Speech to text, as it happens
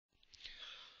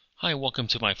Hi, welcome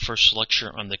to my first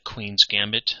lecture on the Queen's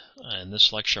Gambit. In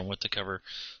this lecture I'm going to cover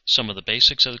some of the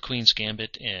basics of the Queen's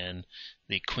Gambit and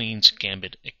the Queen's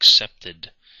Gambit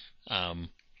Accepted. I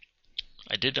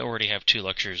did already have two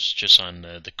lectures just on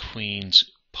the Queen's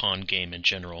pawn game in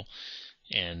general,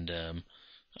 and I'm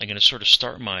going to sort of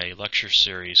start my lecture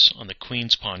series on the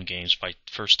Queen's pawn games by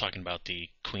first talking about the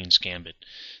Queen's Gambit.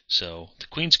 So the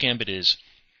Queen's Gambit is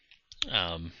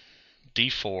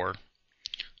d4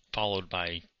 followed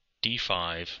by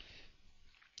d5,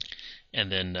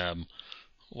 and then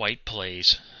white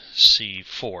plays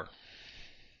c4.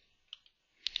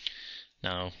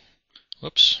 Now,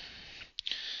 whoops,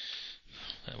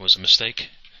 that was a mistake.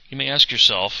 You may ask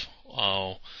yourself,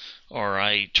 or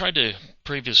I tried to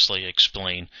previously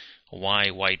explain why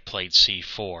white played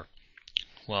c4.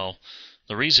 Well,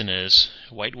 the reason is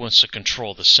white wants to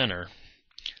control the center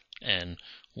and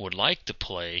would like to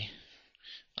play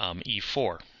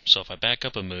e4. So if I back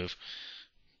up a move,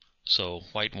 so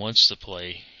white wants to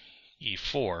play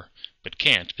e4, but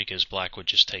can't because black would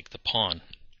just take the pawn.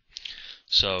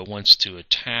 So it wants to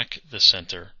attack the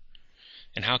center.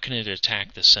 And how can it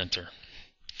attack the center?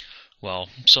 Well,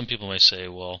 some people may say,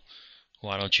 well,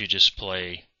 why don't you just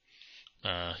play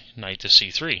knight to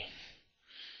c3?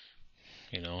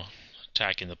 You know,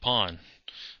 attacking the pawn.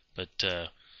 But,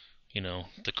 you know,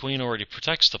 the queen already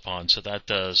protects the pawn, so that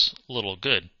does little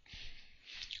good.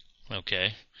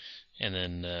 Okay, and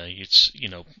then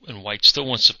and white still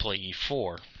wants to play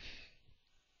e4,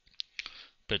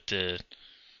 but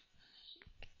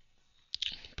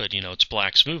it's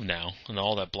black's move now, and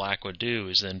all that black would do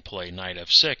is then play knight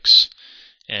f6,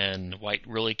 and white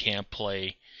really can't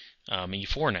play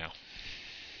e4 now,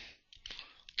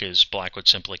 because black would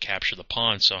simply capture the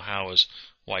pawn. So how is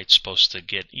white supposed to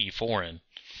get e4 in?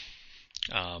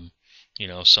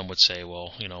 Some would say,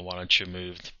 well, why don't you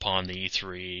move the pawn to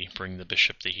e3, bring the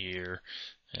bishop to here,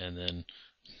 and then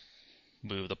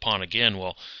move the pawn again.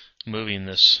 Well, moving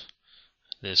this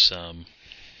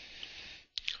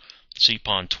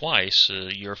c-pawn twice,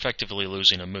 you're effectively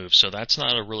losing a move. So that's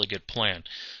not a really good plan.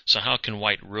 So how can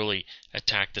white really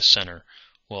attack the center?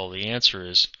 Well, the answer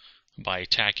is by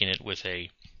attacking it with a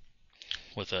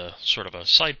sort of a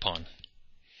side pawn,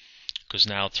 because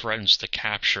now it threatens to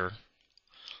capture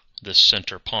this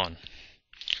center pawn,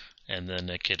 and then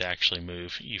it could actually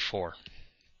move e4.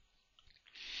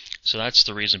 So that's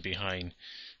the reason behind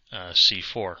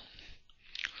c4.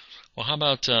 Well, how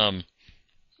about the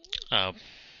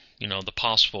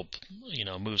possible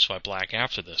moves by black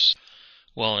after this?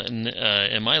 Well,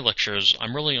 in my lectures,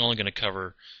 I'm really only going to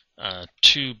cover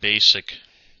two basic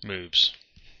moves.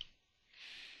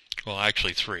 Well,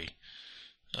 actually three.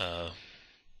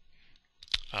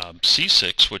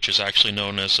 C6, which is actually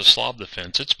known as a Slav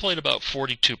defense. It's played about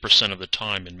 42% of the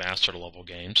time in master level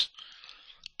games.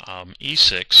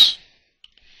 E6,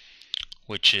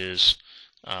 which is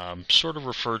sort of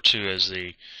referred to as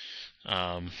the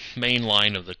main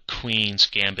line of the Queen's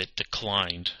Gambit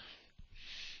declined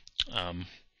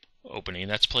opening.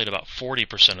 That's played about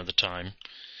 40% of the time.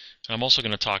 And I'm also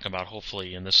going to talk about,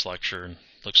 hopefully in this lecture, and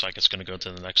looks like it's going to go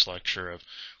to the next lecture, of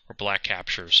where black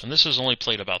captures. And this is only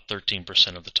played about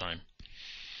 13% of the time.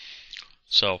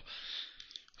 So,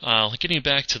 getting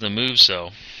back to the moves though,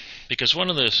 because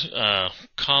one of the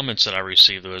comments that I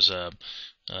received was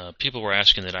people were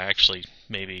asking that I actually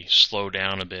maybe slow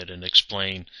down a bit and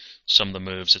explain some of the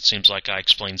moves. It seems like I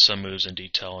explain some moves in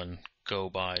detail and go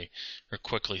by or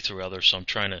quickly through others, so I'm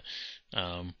trying to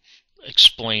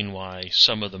explain why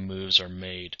some of the moves are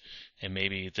made, and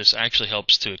maybe this actually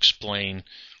helps to explain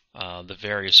the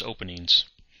various openings.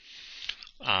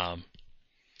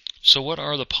 So what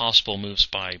are the possible moves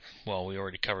by, well, we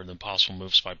already covered the possible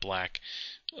moves by black.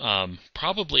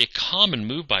 Probably a common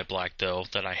move by black, though,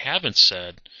 that I haven't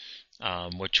said,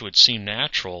 which would seem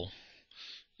natural,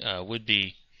 would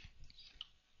be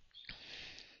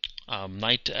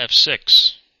knight to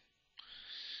f6.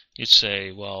 You'd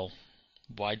say, well,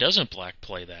 why doesn't black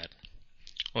play that?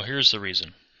 Well, here's the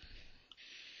reason.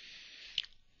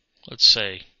 Let's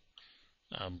say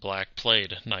black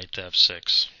played knight to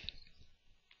f6.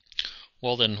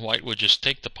 Well, then white would just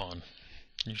take the pawn.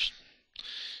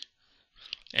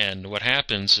 And what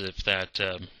happens if black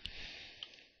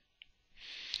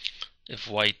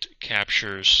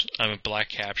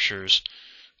captures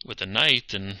with a knight,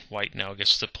 then white now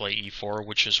gets to play e4,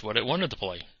 which is what it wanted to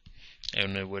play,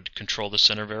 and it would control the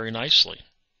center very nicely.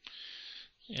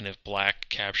 And if black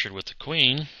captured with the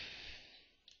queen,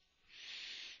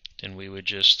 then we would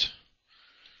just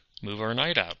move our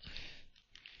knight out,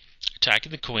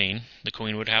 attacking the queen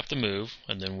would have to move,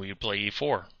 and then we would play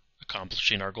e4,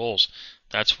 accomplishing our goals.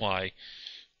 That's why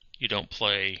you don't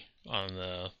play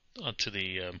onto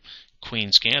the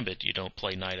Queen's Gambit, you don't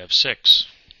play knight f6.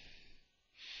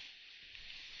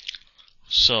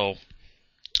 So,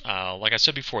 like I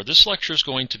said before, this lecture is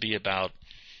going to be about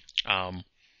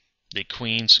the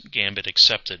Queen's Gambit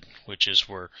accepted, which is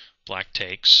where black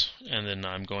takes, and then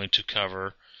I'm going to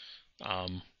cover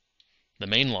the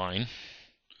main line,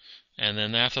 and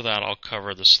then after that I'll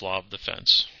cover the Slav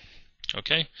defense.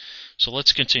 Okay, so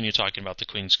let's continue talking about the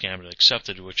Queen's Gambit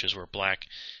accepted, which is where black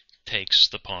takes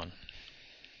the pawn.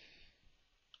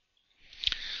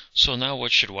 So now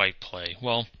what should white play?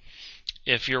 Well,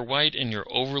 if you're white and you're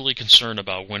overly concerned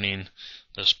about winning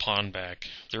this pawn back,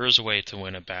 there is a way to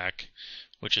win it back,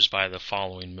 which is by the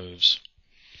following moves.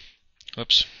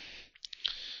 Oops,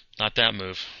 not that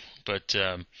move, but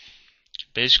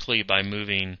basically by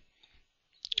moving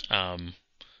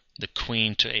the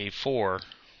queen to a4,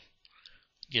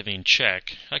 giving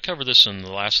check. I covered this in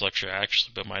the last lecture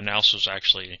actually, but my analysis was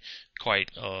actually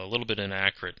quite a little bit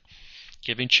inaccurate.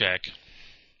 Giving check,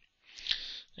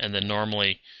 and then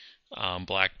normally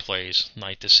black plays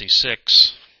knight to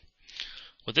c6.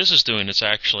 What this is doing is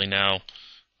actually now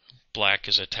black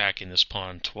is attacking this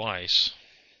pawn twice.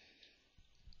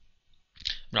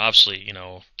 Now obviously, you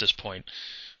know, at this point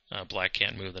black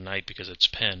can't move the knight because it's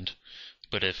pinned.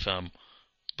 But if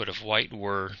white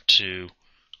were to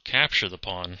capture the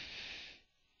pawn,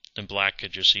 then black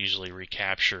could just easily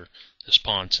recapture this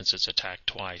pawn since it's attacked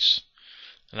twice.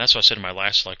 And that's what I said in my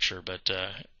last lecture. But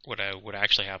what would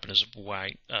actually happen is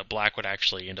black would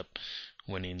actually end up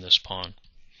winning this pawn.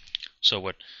 So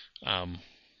what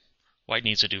white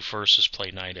needs to do first is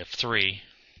play knight f3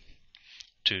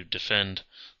 to defend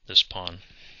this pawn,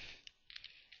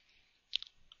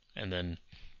 and then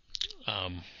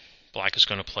black is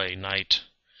going to play knight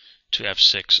to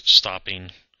f6,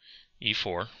 stopping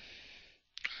e4,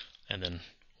 and then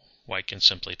white can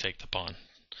simply take the pawn.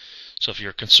 So if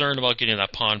you're concerned about getting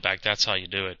that pawn back, that's how you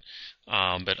do it.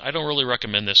 But I don't really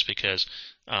recommend this because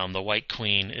the white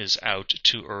queen is out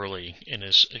too early and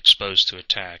is exposed to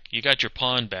attack. You got your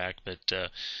pawn back, but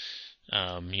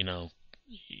you know,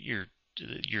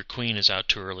 your queen is out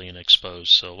too early and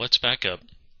exposed. So let's back up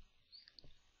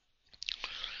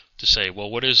to say, well,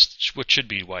 what should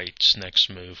be white's next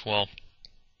move? Well,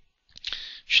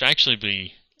 it should actually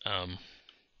be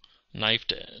knight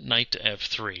to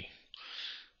f3.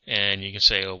 And you can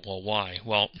say, oh, well, why?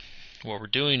 Well, what we're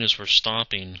doing is we're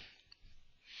stopping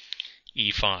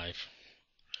e5.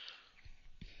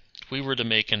 If we were to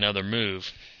make another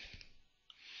move,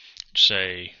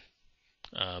 say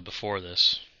before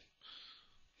this,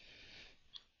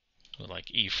 like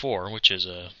e4, which is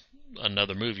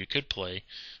another move you could play,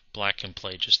 black can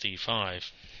play just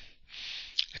e5,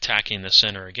 attacking the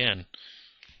center again,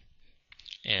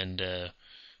 and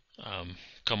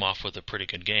come off with a pretty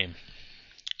good game.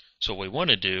 So what we want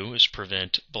to do is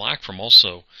prevent black from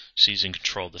also seizing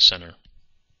control of the center.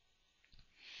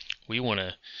 We want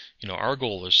to, you know, our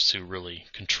goal is to really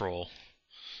control,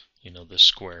 you know, this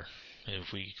square.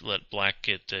 If we let black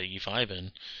get e5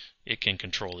 in, it can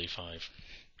control e5.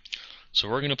 So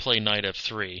we're going to play knight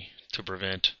f3 to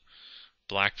prevent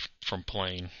black from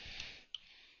playing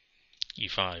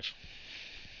e5.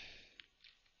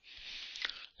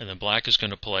 And then black is going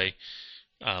to play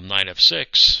knight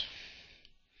f6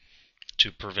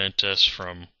 to prevent us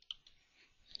from,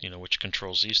 you know, which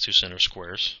controls these two center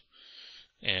squares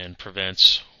and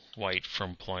prevents white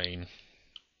from playing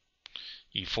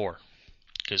e4,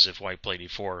 because if white played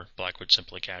e4, black would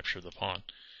simply capture the pawn.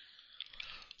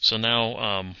 So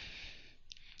now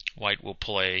white will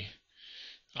play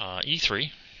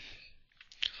e3.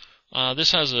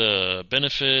 This has a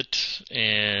benefit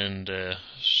and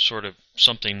sort of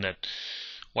something that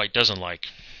white doesn't like.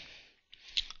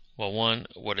 Well, one,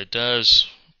 what it does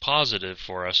positive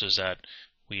for us is that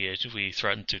we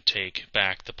threaten to take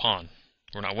back the pawn.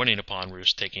 We're not winning a pawn, we're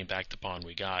just taking back the pawn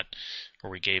we got,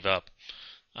 or we gave up.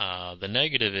 The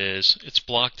negative is it's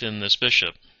blocked in this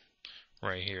bishop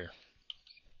right here.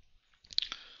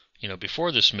 You know,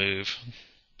 before the move,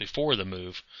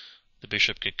 the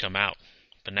bishop could come out.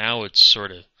 But now it's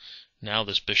sort of, now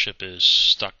this bishop is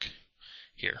stuck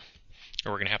here.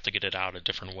 Or we're going to have to get it out a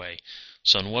different way.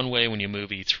 So in one way, when you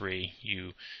move e3,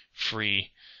 you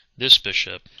free this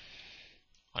bishop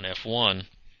on f1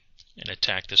 and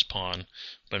attack this pawn.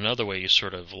 But another way, you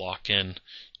sort of lock in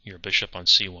your bishop on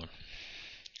c1.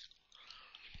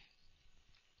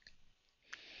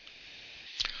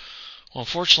 Well,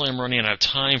 unfortunately, I'm running out of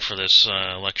time for this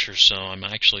lecture, so I'm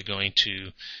actually going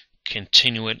to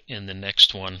continue it in the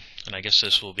next one. And I guess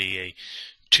this will be a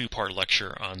two-part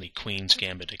lecture on the Queen's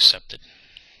Gambit accepted.